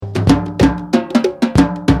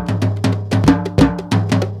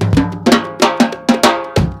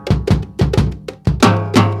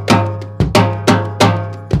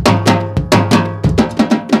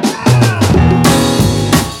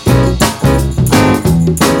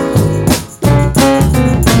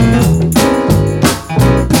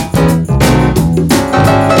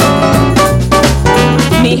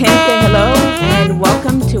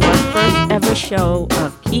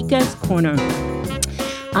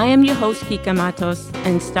I am your host, Kika Matos,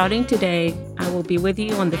 and starting today, I will be with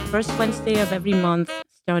you on the first Wednesday of every month,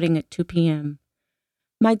 starting at 2 p.m.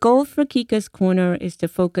 My goal for Kika's Corner is to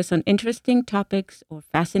focus on interesting topics or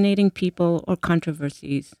fascinating people or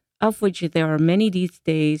controversies, of which there are many these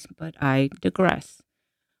days, but I digress.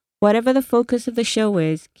 Whatever the focus of the show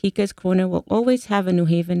is, Kika's Corner will always have a New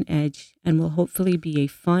Haven edge and will hopefully be a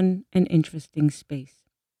fun and interesting space.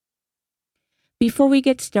 Before we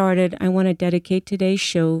get started, I want to dedicate today's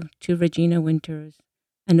show to Regina Winters,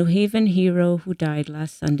 a New Haven hero who died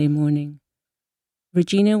last Sunday morning.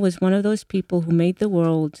 Regina was one of those people who made the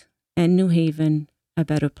world and New Haven a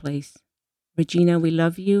better place. Regina, we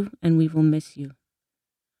love you and we will miss you.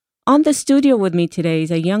 On the studio with me today is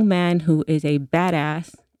a young man who is a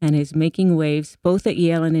badass and is making waves both at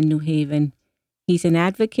Yale and in New Haven. He's an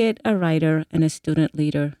advocate, a writer, and a student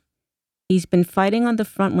leader. He's been fighting on the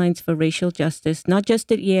front lines for racial justice, not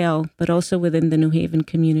just at Yale, but also within the New Haven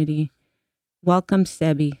community. Welcome,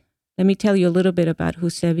 Sebi. Let me tell you a little bit about who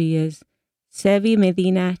Sebi is. Sebi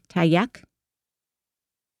Medina Tayak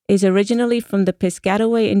is originally from the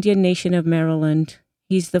Piscataway Indian Nation of Maryland.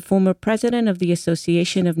 He's the former president of the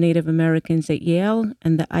Association of Native Americans at Yale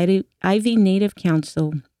and the Ivy Native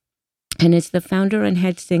Council, and is the founder and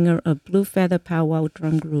head singer of Blue Feather Powwow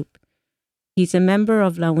Drum Group. He's a member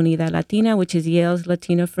of La Unidad Latina, which is Yale's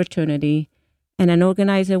Latino fraternity, and an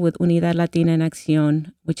organizer with Unidad Latina en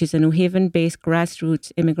Acción, which is a New Haven-based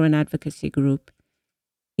grassroots immigrant advocacy group.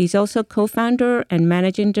 He's also co-founder and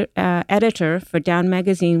managing editor for Down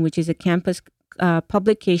Magazine, which is a campus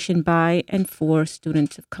publication by and for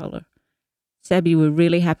students of color. Sebi, we're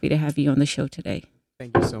really happy to have you on the show today.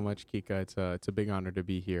 Thank you so much, Kika. It's a big honor to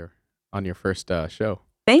be here on your first show.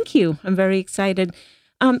 Thank you. I'm very excited.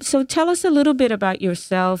 So tell us a little bit about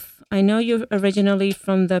yourself. I know you're originally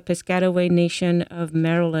from the Piscataway Nation of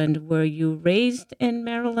Maryland. Were you raised in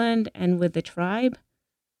Maryland and with the tribe?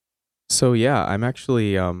 So yeah, I'm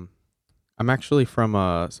actually from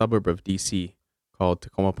a suburb of DC called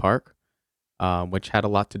Tacoma Park, which had a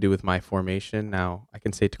lot to do with my formation. Now I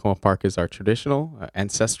can say Tacoma Park is our traditional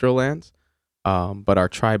ancestral lands, but our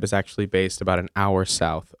tribe is actually based about an hour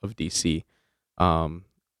south of DC.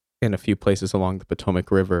 In a few places along the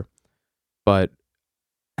Potomac River. But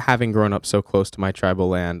having grown up so close to my tribal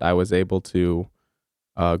land, I was able to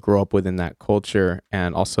grow up within that culture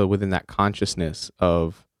and also within that consciousness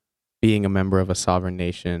of being a member of a sovereign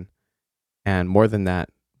nation. And more than that,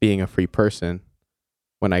 being a free person.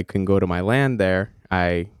 When I can go to my land there,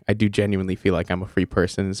 I do genuinely feel like I'm a free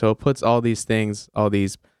person. So it puts all these things, all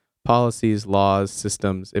these policies, laws,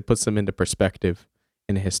 systems, it puts them into perspective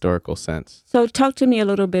in a historical sense. So talk to me a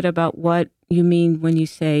little bit about what you mean when you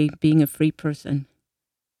say being a free person.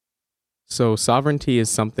 So sovereignty is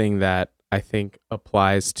something that I think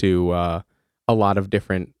applies to a lot of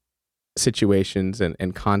different situations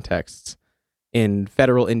and contexts. In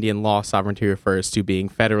federal Indian law, sovereignty refers to being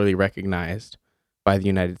federally recognized by the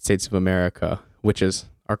United States of America, which is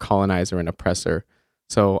our colonizer and oppressor.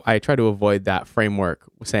 So I try to avoid that framework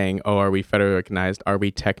saying, oh, are we federally recognized? Are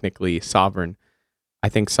we technically sovereign? I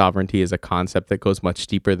think sovereignty is a concept that goes much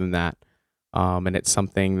deeper than that. And it's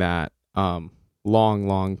something that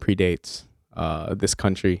long predates this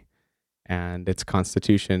country and its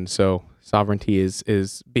constitution. So sovereignty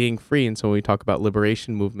is being free. And so when we talk about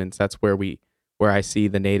liberation movements, that's where I see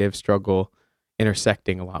the native struggle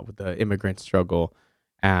intersecting a lot with the immigrant struggle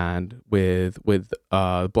and with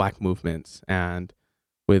black movements and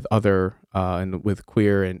with other and with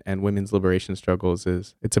queer and women's liberation struggles.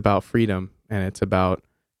 It's about freedom and it's about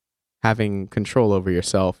having control over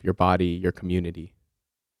yourself, your body, your community.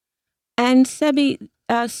 And Sebi,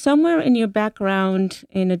 somewhere in your background,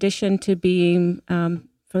 in addition to being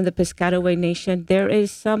from the Piscataway Nation, there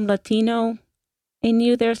is some Latino in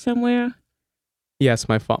you there somewhere? Yes,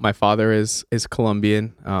 my father is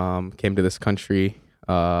Colombian. Came to this country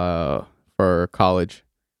for college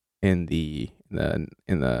in the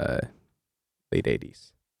late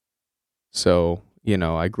 80s. So,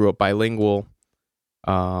 I grew up bilingual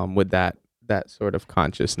with that sort of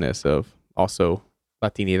consciousness of also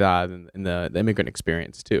Latinidad and the immigrant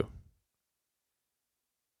experience too.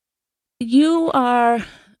 You are,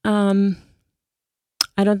 I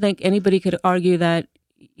don't think anybody could argue that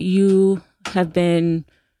you have been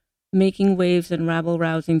making waves and rabble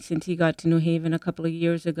rousing since you got to New Haven a couple of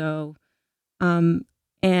years ago.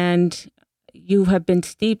 And you have been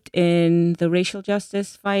steeped in the racial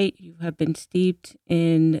justice fight. You have been steeped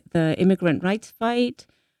in the immigrant rights fight.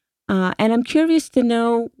 And I'm curious to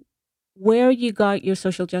know where you got your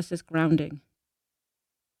social justice grounding.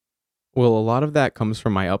 Well, a lot of that comes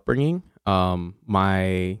from my upbringing. My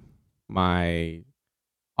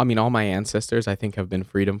I mean, all my ancestors, I think, have been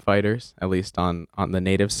freedom fighters, at least on the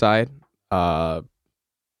native side. Uh,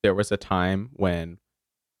 there was a time when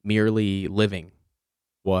merely living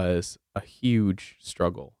was a huge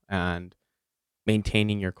struggle, and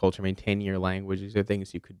maintaining your culture, maintaining your language, these are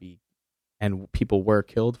things you could be, and people were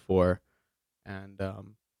killed for, and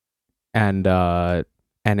and uh,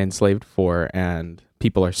 and enslaved for, and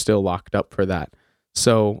people are still locked up for that.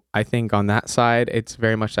 So I think on that side, it's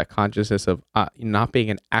very much that consciousness of not being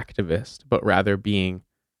an activist, but rather being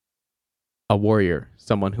a warrior,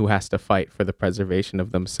 someone who has to fight for the preservation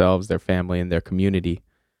of themselves, their family, and their community.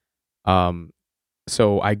 Um,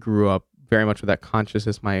 so I grew up very much with that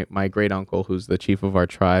consciousness. My great uncle, who's the chief of our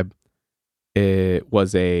tribe,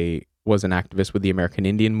 was an activist with the American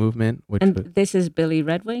Indian movement, And this is Billy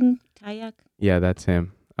Redwing Tayak? yeah, that's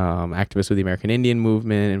him. Activist with the American Indian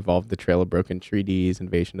movement, involved the Trail of Broken Treaties,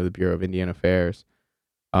 invasion of the Bureau of Indian Affairs.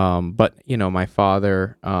 But my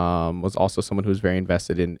father was also someone who was very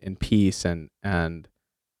invested in peace and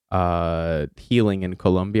healing in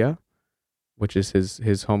Colombia, which is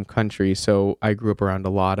his home country. So I grew up around a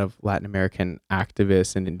lot of Latin American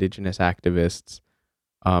activists and indigenous activists,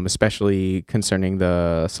 especially concerning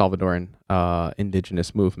the Salvadoran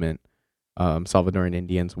indigenous movement. Salvadoran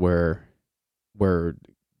Indians were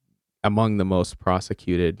among the most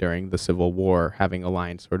prosecuted during the Civil War, having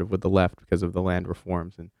aligned sort of with the left because of the land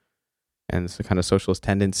reforms and some kind of socialist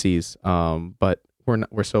tendencies. But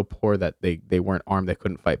we're so poor that they weren't armed, they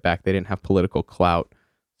couldn't fight back, they didn't have political clout.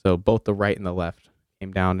 So both the right and the left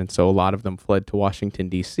came down, and so a lot of them fled to Washington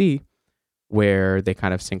D.C., where they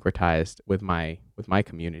kind of syncretized with my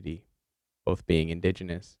community, both being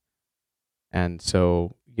indigenous. And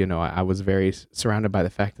so I was very surrounded by the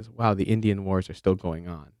fact that, wow, the Indian wars are still going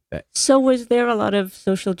on. So was there a lot of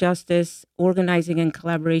social justice organizing and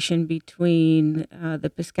collaboration between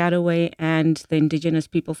the Piscataway and the indigenous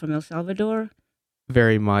people from El Salvador?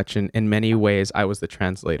 Very much. And in many ways, I was the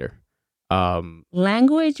translator.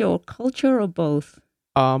 Language or culture or both?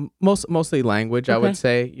 Mostly language, I would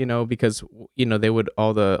say, because, they would, a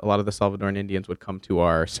lot of the Salvadoran Indians would come to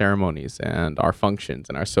our ceremonies and our functions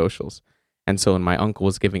and our socials. And so when my uncle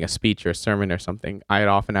was giving a speech or a sermon or something, I'd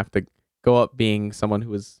often have to go up, being someone who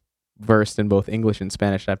was versed in both English and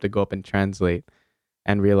Spanish, I have to go up and translate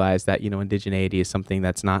and realize that, indigeneity is something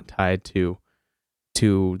that's not tied to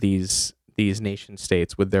these nation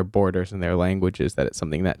states with their borders and their languages, that it's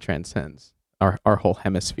something that transcends our whole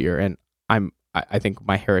hemisphere. And I think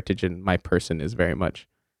my heritage and my person is very much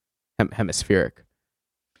hemispheric.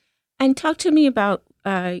 And talk to me about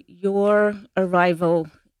your arrival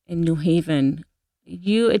in New Haven.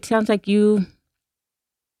 It sounds like you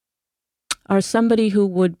are somebody who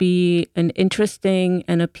would be an interesting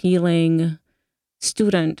and appealing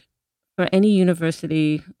student for any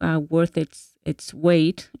university worth its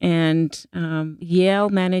weight. And Yale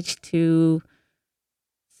managed to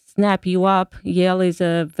snap you up. Yale is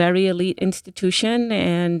a very elite institution,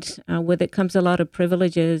 and with it comes a lot of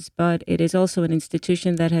privileges, but it is also an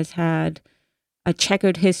institution that has had a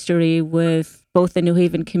checkered history with both the New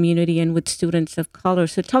Haven community and with students of color.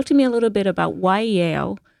 So talk to me a little bit about why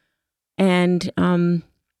Yale. And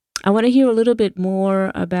I want to hear a little bit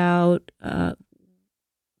more about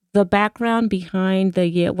the background behind the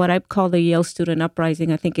Yale, what I call the Yale Student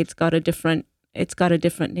Uprising. I think it's got a different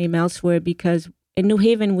name elsewhere, because in New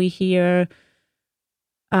Haven we hear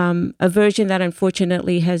a version that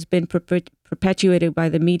unfortunately has been perpetuated by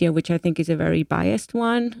the media, which I think is a very biased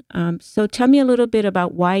one. So tell me a little bit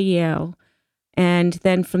about why Yale. And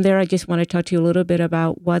then from there, I just want to talk to you a little bit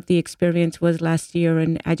about what the experience was last year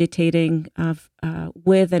in agitating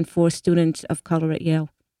with and for students of color at Yale.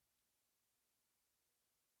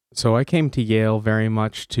 So I came to Yale very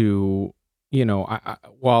much to,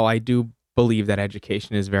 while I do believe that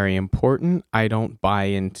education is very important, I don't buy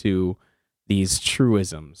into these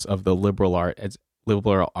truisms of the liberal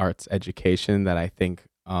arts education that I think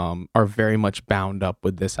are very much bound up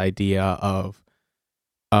with this idea of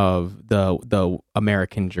the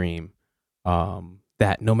American dream,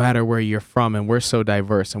 that no matter where you're from, and we're so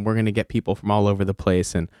diverse, and we're going to get people from all over the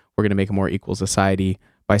place, and we're going to make a more equal society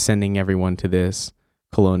by sending everyone to this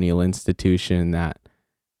colonial institution that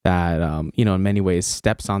in many ways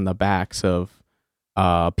steps on the backs of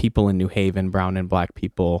people in New Haven, brown and black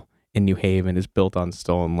people in New Haven, is built on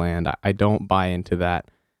stolen land. I don't buy into that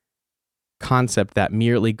concept that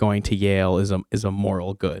merely going to Yale is a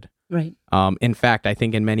moral good. Right. In fact, I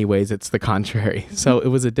think in many ways it's the contrary. So it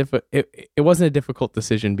was it wasn't a difficult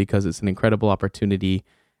decision, because it's an incredible opportunity,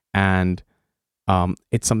 and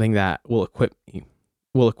it's something that will equip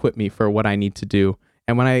me for what I need to do.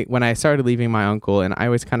 And when I started leaving my uncle, and I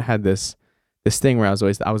always kind of had this this thing where I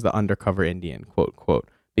was the undercover Indian, quote quote.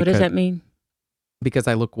 What does that mean? Because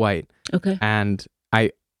I look white. Okay. And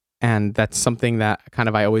that's something that kind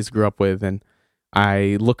of I always grew up with, and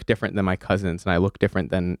I look different than my cousins, and I look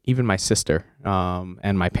different than even my sister,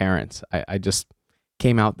 and my parents. I just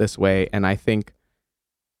came out this way, and I think,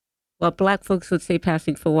 well, black folks would say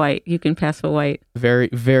passing for white. You can pass for white. Very,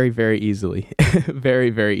 very, very easily. Very,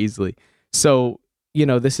 very easily. So,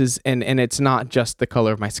 this is, and it's not just the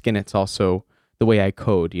color of my skin, it's also the way I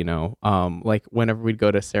code, like whenever we'd go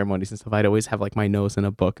to ceremonies and stuff, I'd always have like my nose in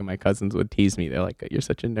a book, and my cousins would tease me. They're like, "You're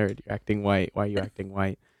such a nerd. You're acting white. Why are you acting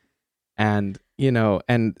white?" And,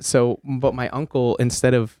 and so, but my uncle,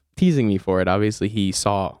 instead of teasing me for it, obviously he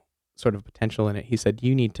saw sort of potential in it. He said,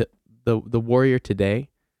 you need to, the warrior today,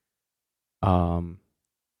 in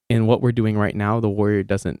what we're doing right now, the warrior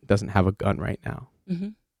doesn't have a gun right now. Mm-hmm.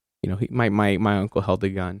 My uncle held a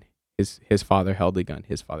gun. His father held a gun.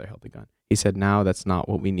 His father held a gun. He said, now that's not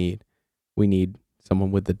what we need. We need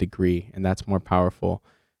someone with a degree, and that's more powerful.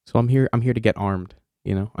 So I'm here to get armed.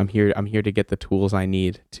 I'm here to get the tools I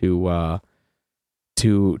need to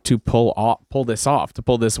pull this off, to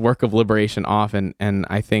pull this work of liberation off. And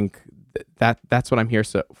I think that's what I'm here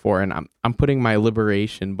for. And I'm putting my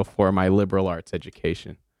liberation before my liberal arts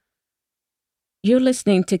education. You're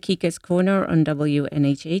listening to Kika's Corner on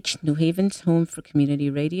WNHH, New Haven's home for community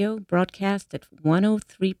radio, broadcast at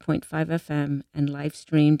 103.5 FM and live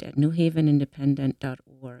streamed at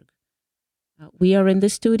newhavenindependent.org. We are in the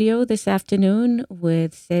studio this afternoon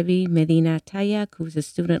with Sebi Medina Tayak, who's a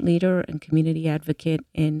student leader and community advocate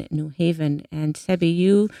in New Haven. And Sebi,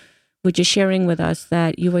 you were just sharing with us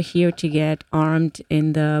that you were here to get armed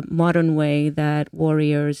in the modern way that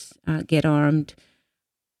warriors get armed.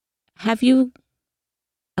 Have you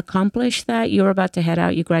accomplished that? You're about to head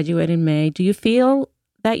out. You graduate in May. Do you feel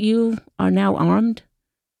that you are now armed?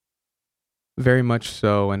 Very much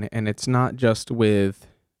so. And it's not just with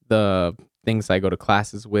the things I go to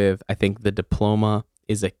classes with. I think the diploma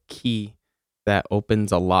is a key that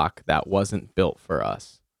opens a lock that wasn't built for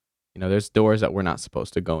us. There's doors that we're not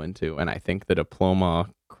supposed to go into. And I think the diploma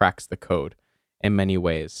cracks the code in many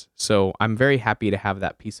ways. So I'm very happy to have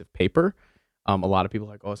that piece of paper. A lot of people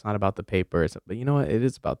are like, oh, it's not about the paper. But you know what? It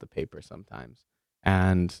is about the paper sometimes.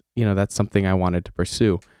 And, that's something I wanted to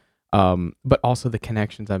pursue. But also the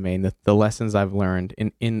connections I've made, the lessons I've learned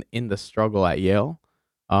in the struggle at Yale,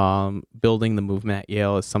 building the movement at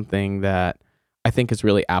Yale is something that I think is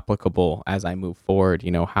really applicable as I move forward.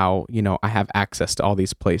 How, I have access to all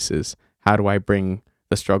these places. How do I bring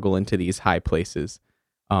the struggle into these high places?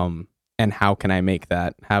 And how can I make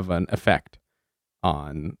that have an effect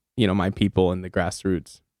on my people and the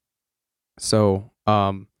grassroots. So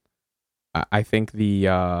I think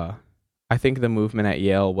the movement at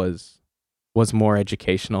Yale was more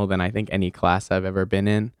educational than I think any class I've ever been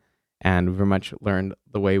in, and very much learned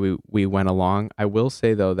the way we went along. I will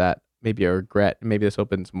say though that maybe a regret, maybe this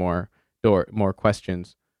opens more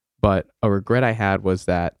questions, but a regret I had was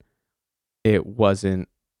that it wasn't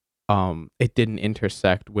it didn't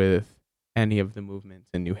intersect with any of the movements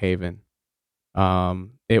in New Haven.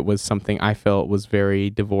 It was something I felt was very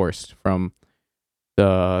divorced from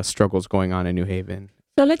the struggles going on in New Haven.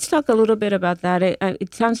 So let's talk a little bit about that.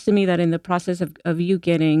 It sounds to me that in the process of you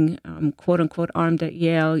getting quote unquote armed at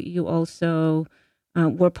Yale, you also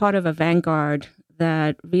were part of a vanguard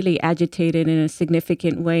that really agitated in a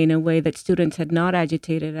significant way, in a way that students had not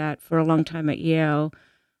agitated at for a long time at Yale.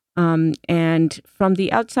 And from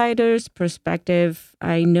the outsider's perspective,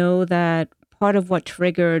 I know that part of what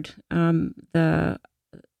triggered the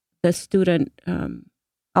student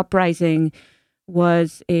uprising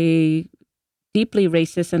was a deeply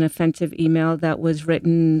racist and offensive email that was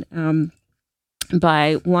written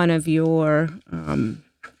by one of your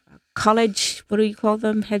college, what do you call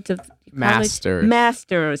them? Heads of masters.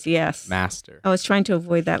 Masters, yes. Master. I was trying to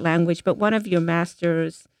avoid that language, but one of your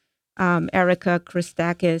masters, Erica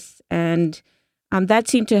Christakis, and that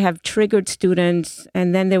seemed to have triggered students.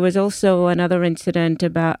 And then there was also another incident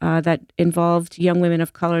about that involved young women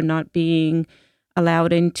of color not being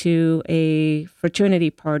allowed into a fraternity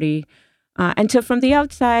party. And so from the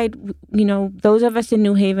outside, those of us in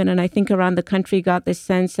New Haven and I think around the country got this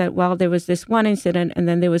sense that, well, there was this one incident and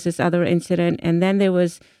then there was this other incident. And then there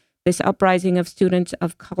was this uprising of students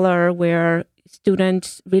of color where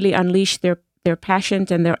students really unleashed their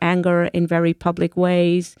passions and their anger in very public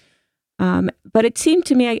ways. But it seemed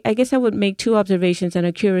to me, I guess I would make two observations, and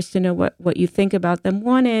I'm curious to know what you think about them.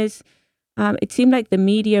 One is, it seemed like the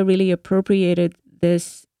media really appropriated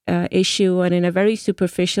this issue and in a very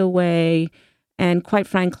superficial way, and quite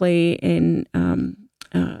frankly, in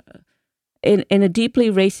in a deeply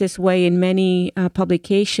racist way in many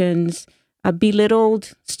publications,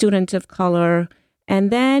 belittled students of color,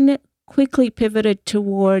 and then quickly pivoted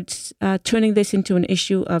towards turning this into an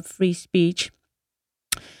issue of free speech.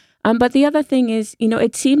 But the other thing is,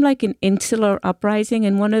 it seemed like an insular uprising.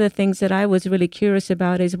 And one of the things that I was really curious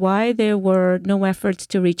about is why there were no efforts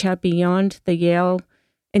to reach out beyond the Yale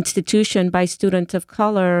institution by students of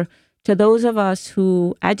color to those of us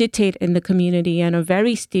who agitate in the community and are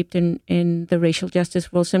very steeped in the racial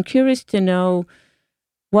justice world. So I'm curious to know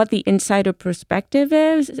what the insider perspective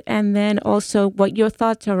is, and then also what your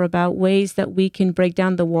thoughts are about ways that we can break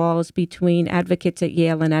down the walls between advocates at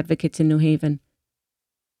Yale and advocates in New Haven.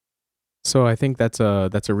 So I think that's a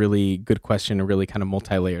really good question, a really kind of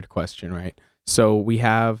multi-layered question, right? So we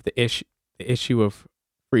have the issue of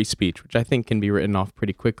free speech, which I think can be written off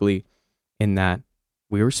pretty quickly in that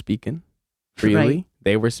we were speaking freely. Right.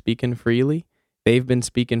 They were speaking freely. They've been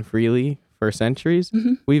speaking freely for centuries.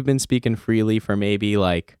 Mm-hmm. We've been speaking freely for maybe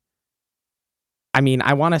I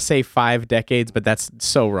want to say 5 decades, but that's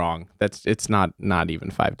so wrong. It's not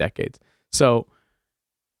even 5 decades. So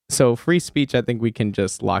free speech, I think we can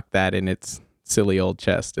just lock that in its silly old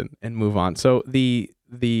chest and move on. So the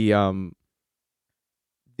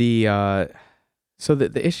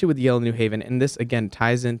issue with Yale and New Haven, and this again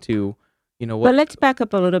ties into, what. But let's back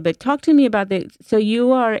up a little bit. Talk to me about so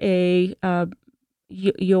you are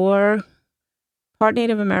you're part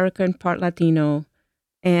Native American, part Latino,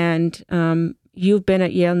 and you've been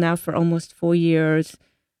at Yale now for almost 4 years.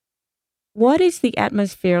 What is the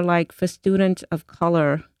atmosphere like for students of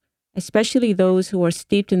color, especially those who are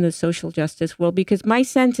steeped in the social justice world? Because my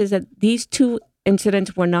sense is that these two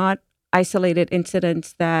incidents were not isolated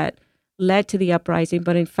incidents that led to the uprising,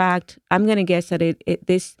 but in fact, I'm going to guess that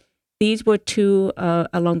these were two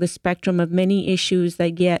along the spectrum of many issues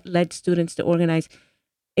that led students to organize.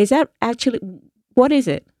 Is that actually, what is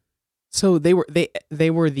it? So they were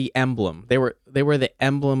the emblem. They were the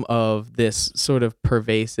emblem of this sort of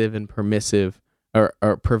pervasive and permissive or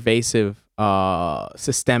pervasive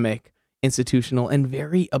systemic, institutional, and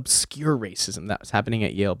very obscure racism that was happening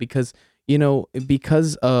at Yale because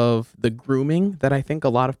of the grooming that I think a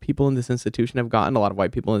lot of people in this institution have gotten, a lot of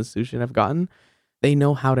white people in this institution have gotten. They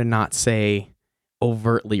know how to not say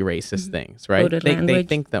overtly racist things, right? They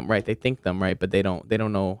think them right. They think them right, but they don't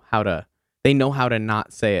know how to. They know how to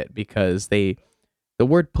not say it because the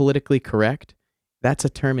word politically correct, that's a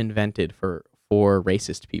term invented for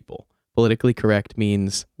racist people. Politically correct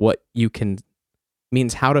means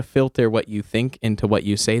means how to filter what you think into what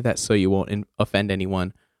you say, that so you won't offend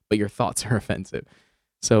anyone, but your thoughts are offensive.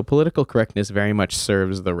 So political correctness very much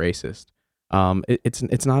serves the racist.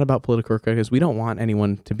 It's not about political correctness. We don't want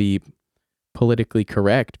anyone to be politically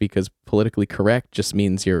correct because politically correct just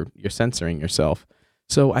means you're censoring yourself.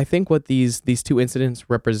 So I think what these two incidents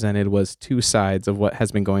represented was two sides of what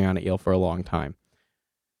has been going on at Yale for a long time.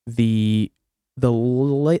 The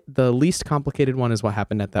least complicated one is what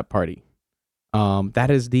happened at that party.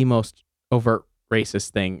 That is the most overt racist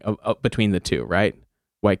thing between the two, right?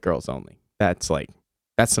 White girls only. That's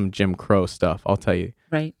some Jim Crow stuff, I'll tell you.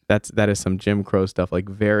 Right. That is some Jim Crow stuff, like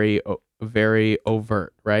very, very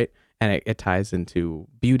overt, right? And it ties into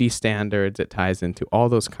beauty standards. It ties into all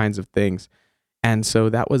those kinds of things. And so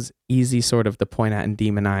that was easy sort of to point at and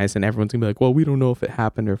demonize. And everyone's going to be like, well, we don't know if it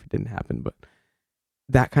happened or if it didn't happen. But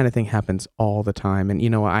that kind of thing happens all the time. And,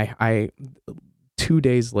 I 2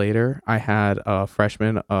 days later, I had a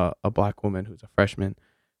freshman, a black woman who's a freshman,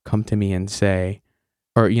 come to me and say,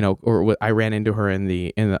 or I ran into her on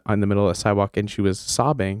the middle of the sidewalk, and she was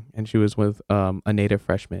sobbing, and she was with a native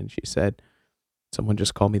freshman. She said, someone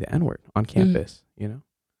just called me the N-word on campus,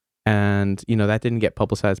 and that didn't get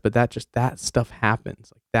publicized, but that stuff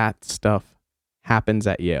happens. Like that stuff happens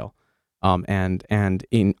at Yale, and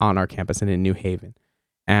on our campus and in New Haven,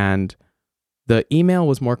 and the email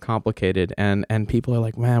was more complicated, and people are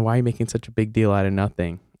like, man, why are you making such a big deal out of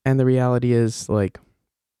nothing? And the reality is, like,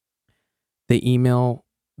 the email,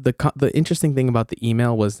 the interesting thing about the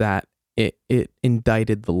email was that it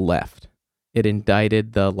indicted the left. It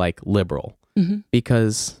indicted the liberal,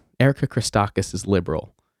 because Erica Christakis is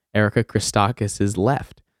liberal. Erica Christakis is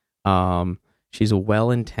left. She's a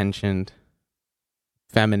well-intentioned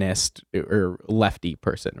feminist or lefty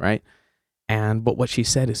person, right? But what she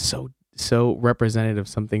said is so representative of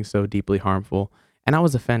something so deeply harmful. And I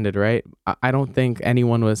was offended, right? I don't think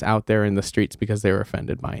anyone was out there in the streets because they were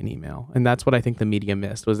offended by an email. And that's what I think the media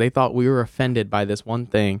missed, was they thought we were offended by this one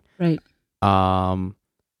thing. Right.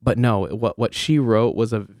 But no, what she wrote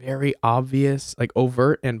was a very obvious,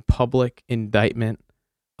 overt and public indictment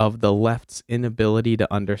of the left's inability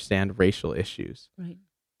to understand racial issues. Right.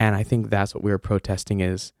 And I think that's what we were protesting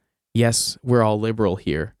is, yes, we're all liberal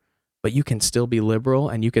here, but you can still be liberal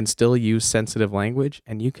and you can still use sensitive language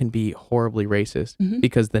and you can be horribly racist. Mm-hmm.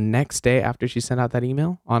 Because the next day after she sent out that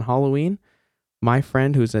email on Halloween, my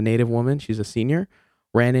friend, who's a Native woman, she's a senior,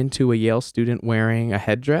 ran into a Yale student wearing a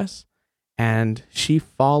headdress, and she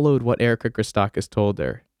followed what Erica Christakis told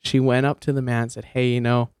her. She went up to the man and said, hey,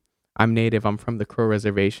 I'm Native. I'm from the Crow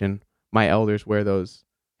Reservation. My elders wear those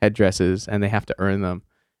headdresses and they have to earn them.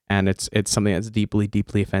 And it's something that's deeply,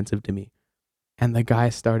 deeply offensive to me. And the guy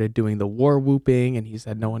started doing the war whooping, and he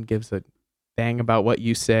said, no one gives a dang about what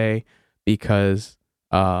you say because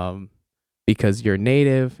you're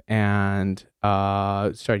Native, and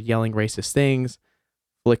started yelling racist things,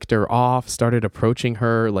 flicked her off, started approaching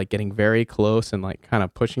her, like getting very close and like kind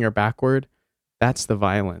of pushing her backward. That's the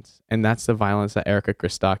violence. And that's the violence that Erica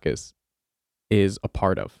Christakis is a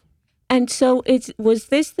part of. And so was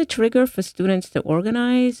this the trigger for students to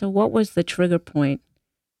organize, or what was the trigger point?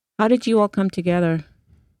 How did you all come together?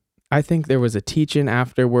 I think there was a teach-in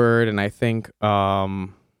afterward, and I think,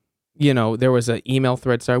 there was an email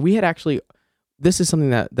thread. So we had actually, this is something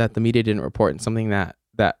that the media didn't report, and something that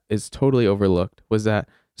is totally overlooked, was that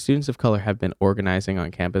students of color have been organizing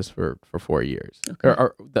on campus for 4 years. Okay.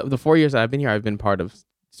 Or the 4 years that I've been here, I've been part of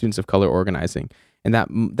students of color organizing. And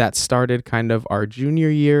that started kind of our junior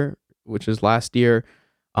year, which was last year.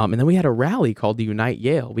 And then we had a rally called the Unite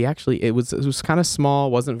Yale. It was kind of small,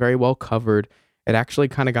 wasn't very well covered. It actually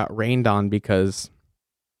kind of got rained on because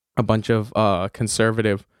a bunch of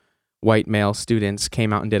conservative white male students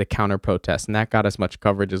came out and did a counter protest, and that got as much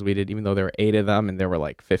coverage as we did, even though there were 8 of them and there were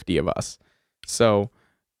like 50 of us. So,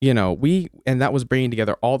 and that was bringing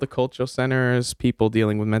together all the cultural centers, people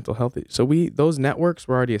dealing with mental health. So those networks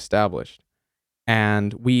were already established,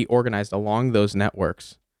 and we organized along those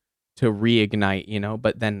networks to reignite,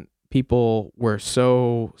 but then people were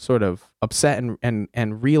so sort of upset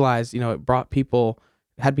and realized, it had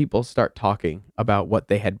people start talking about what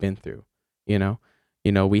they had been through.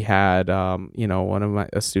 We had, one of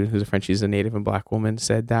a student who's a friend, she's a Native and Black woman,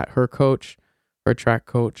 said that her track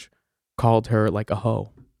coach called her like a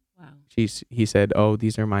hoe. Wow. He said, oh,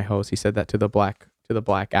 these are my hoes. He said that to the black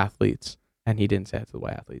athletes, and he didn't say it to the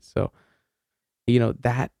white athletes. So,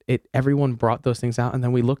 everyone brought those things out. And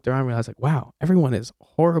then we looked around and realized, like, wow, everyone is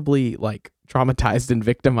horribly like traumatized and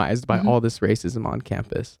victimized by all this racism on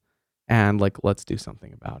campus. And like, let's do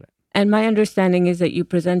something about it. And my understanding is that you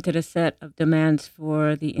presented a set of demands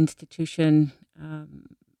for the institution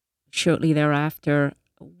shortly thereafter.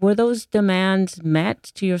 Were those demands met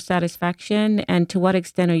to your satisfaction? And to what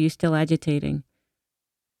extent are you still agitating?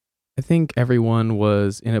 I think everyone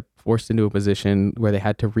was forced into a position where they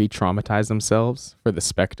had to re-traumatize themselves for the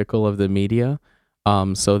spectacle of the media,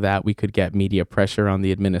 so that we could get media pressure on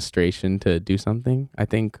the administration to do something. I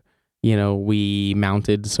think, we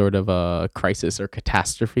mounted sort of a crisis or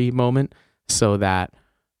catastrophe moment so that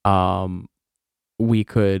we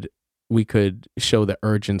could show the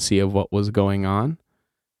urgency of what was going on.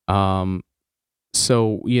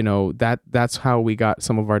 So, that's how we got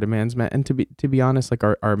some of our demands met. And to be honest, like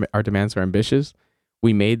our demands are ambitious.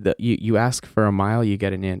 We made you ask for a mile, you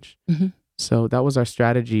get an inch. Mm-hmm. So that was our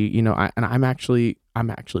strategy, and I'm actually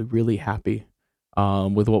really happy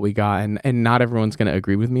with what we got. And not everyone's going to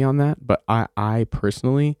agree with me on that, but I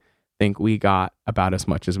personally think we got about as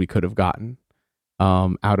much as we could have gotten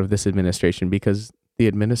out of this administration, because the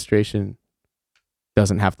administration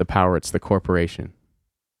doesn't have the power. It's the corporation.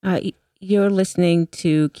 You're listening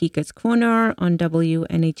to Kika's Corner on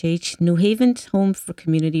WNHH, New Haven's home for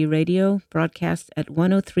community radio, broadcast at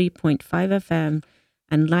 103.5 FM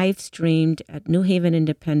and live streamed at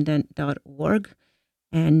newhavenindependent.org.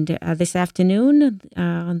 And this afternoon,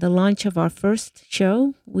 on the launch of our first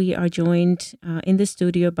show, we are joined in the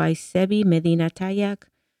studio by Sebi Medina Tayak,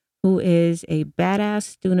 who is a badass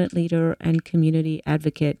student leader and community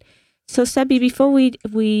advocate. So, Sebi, before we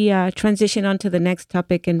transition on to the next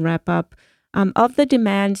topic and wrap up, of the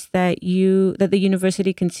demands that the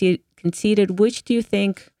university conceded, which do you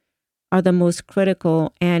think are the most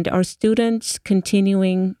critical? And are students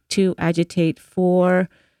continuing to agitate for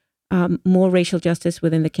more racial justice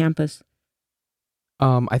within the campus?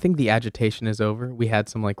 I think the agitation is over. We had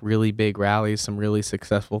some like really big rallies, some really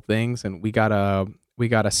successful things, and we got a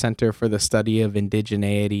center for the study of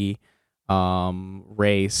indigeneity,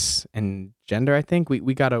 race and gender. I think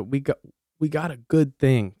we got a good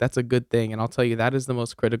thing. That's a good thing, and I'll tell you, that is the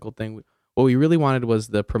most critical thing. What we really wanted was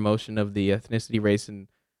the promotion of the ethnicity, race, and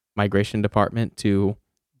migration department to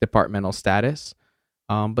departmental status.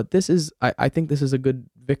 But I think this is a good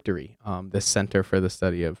victory. This center for the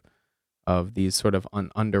study of of these sort of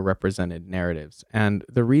underrepresented narratives. And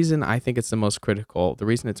the reason I think it's the most critical, the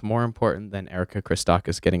reason it's more important than Erica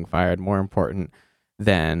Christakis getting fired, more important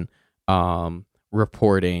than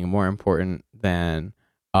reporting, more important than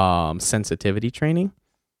sensitivity training,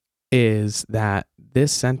 is that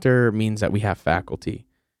this center means that we have faculty.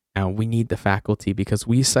 And we need the faculty because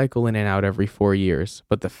we cycle in and out every 4 years,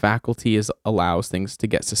 but the faculty allows things to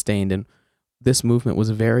get sustained. And this movement was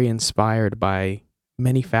very inspired by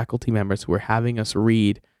many faculty members who were having us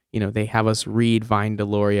read. They have us read Vine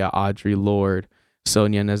Deloria, Audre Lorde,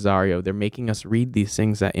 Sonia Nazario. They're making us read these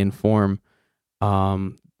things that inform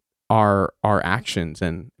our actions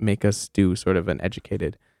and make us do sort of an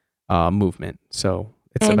educated movement. So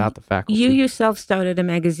it's about the faculty. You yourself started a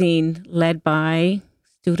magazine led by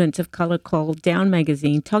students of color called Down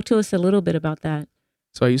Magazine. Talk to us a little bit about that.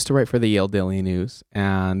 So I used to write for the Yale Daily News,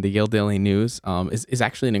 and the Yale Daily News is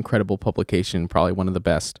actually an incredible publication, probably one of the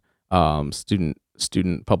best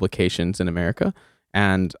student publications in America.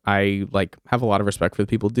 And I have a lot of respect for the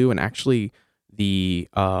people who do. And actually,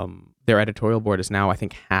 their editorial board is now, I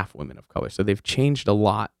think, half women of color. So they've changed a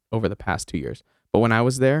lot over the past 2 years. But when I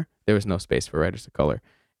was there was no space for writers of color.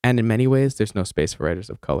 And in many ways, there's no space for writers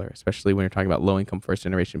of color, especially when you're talking about low-income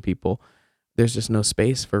first-generation people. There's just no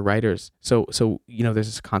space for writers. So there's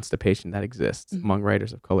this constipation that exists among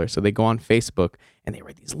writers of color. So they go on Facebook and they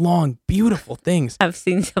write these long, beautiful things. I've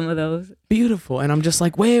seen some of those. Beautiful. And I'm just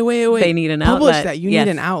like, wait. They need an outlet. Publish that. You need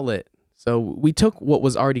an outlet. So we took what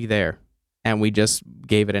was already there and we just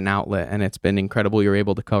gave it an outlet. And it's been incredible. You're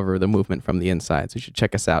able to cover the movement from the inside. So you should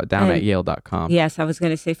check us out down at Yale.com. Yes, I was going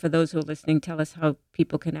to say, for those who are listening, tell us how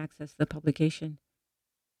people can access the publication.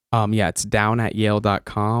 It's down at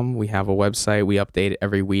Yale.com. We have a website. We update it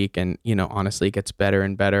every week, and honestly, it gets better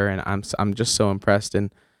and better. And I'm just so impressed.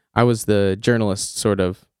 And I was the journalist,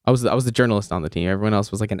 I was the journalist on the team. Everyone else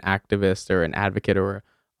was like an activist or an advocate or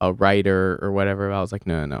a writer or whatever. I was like,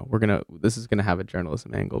 no, this is gonna have a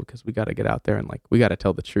journalism angle because we got to get out there and we got to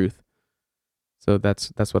tell the truth. So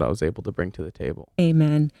that's what I was able to bring to the table.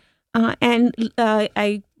 Amen.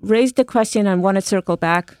 I raised the question. I want to circle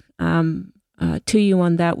back to you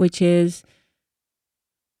on that, which is,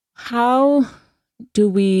 how do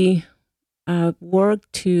we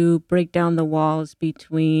work to break down the walls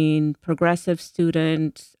between progressive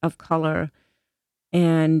students of color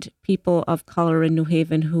and people of color in New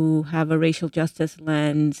Haven who have a racial justice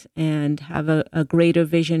lens and have a greater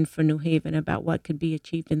vision for New Haven about what could be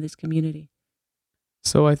achieved in this community?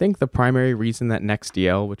 So I think the primary reason that Next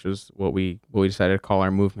Yale, which was what we decided to call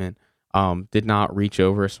our movement, did not reach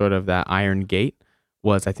over sort of that iron gate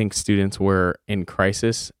was, I think students were in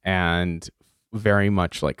crisis and very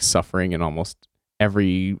much suffering in almost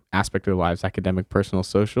every aspect of their lives, academic, personal,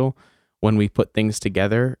 social. When we put things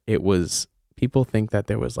together, it was, people think that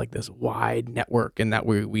there was this wide network and that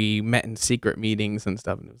we met in secret meetings and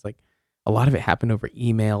stuff. And it was a lot of it happened over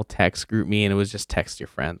email, text, group me, and it was just text your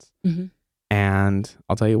friends. Mm-hmm. And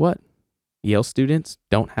I'll tell you what, Yale students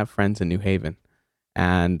don't have friends in New Haven.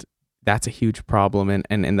 And that's a huge problem.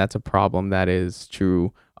 And that's a problem that is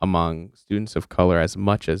true among students of color as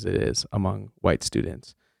much as it is among white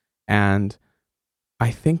students. And I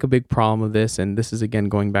think a big problem of this, and this is again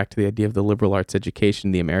going back to the idea of the liberal arts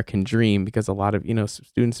education, the American dream, because a lot of,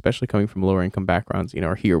 students, especially coming from lower income backgrounds,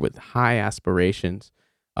 are here with high aspirations,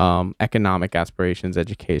 economic aspirations,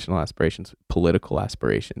 educational aspirations, political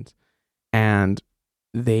aspirations. And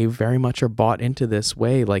they very much are bought into this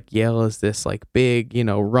way. Yale is this big,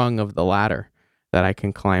 rung of the ladder that I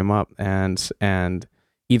can climb up and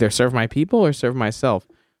either serve my people or serve myself.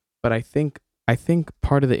 But I think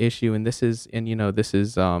part of the issue, and this is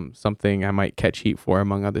something I might catch heat for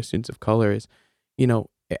among other students of color, is,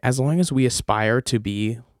 as long as we aspire to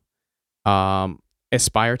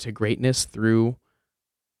greatness through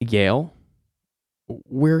Yale,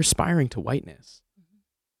 we're aspiring to whiteness.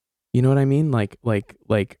 You know what I mean?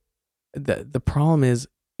 The problem is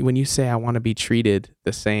when you say I want to be treated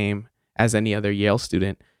the same as any other Yale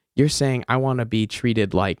student, you're saying I want to be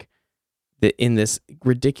treated in this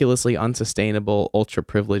ridiculously unsustainable, ultra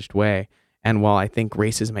privileged way. And while I think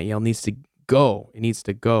racism at Yale needs to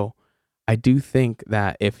go, I do think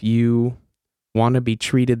that if you want to be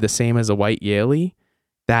treated the same as a white Yalie,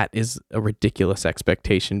 that is a ridiculous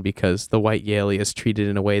expectation, because the white Yalie is treated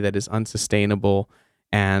in a way that is unsustainable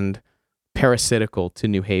and parasitical to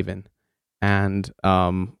New Haven. And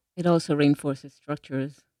it also reinforces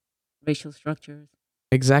racial structures.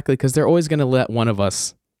 Exactly, because they're always going to let one of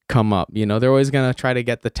us come up. They're always going to try to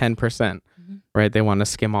get the 10%, mm-hmm. right? They want to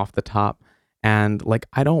skim off the top. And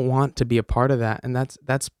I don't want to be a part of that. And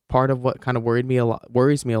that's part of what kind of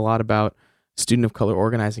worries me a lot about student of color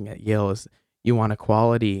organizing at Yale is you want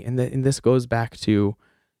equality. And this goes back to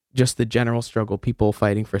just the general struggle, people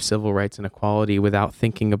fighting for civil rights and equality without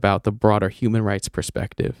thinking about the broader human rights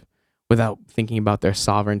perspective, without thinking about their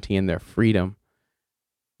sovereignty and their freedom.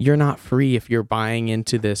 You're not free if you're buying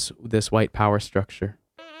into this white power structure.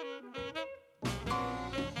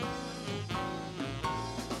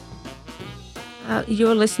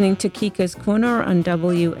 You're listening to Kika's Corner on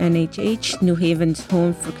WNHH, New Haven's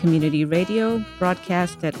home for community radio,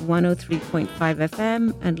 broadcast at 103.5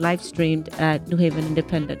 FM and live streamed at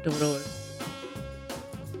newhavenindependent.org.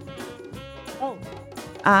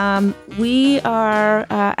 We are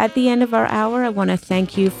at the end of our hour. I want to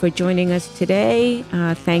thank you for joining us today.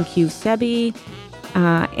 Thank you, Sebi.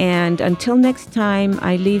 And until next time,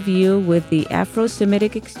 I leave you with the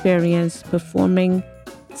Afro-Semitic Experience performing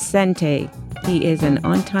Sente. He is an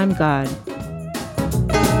on-time God.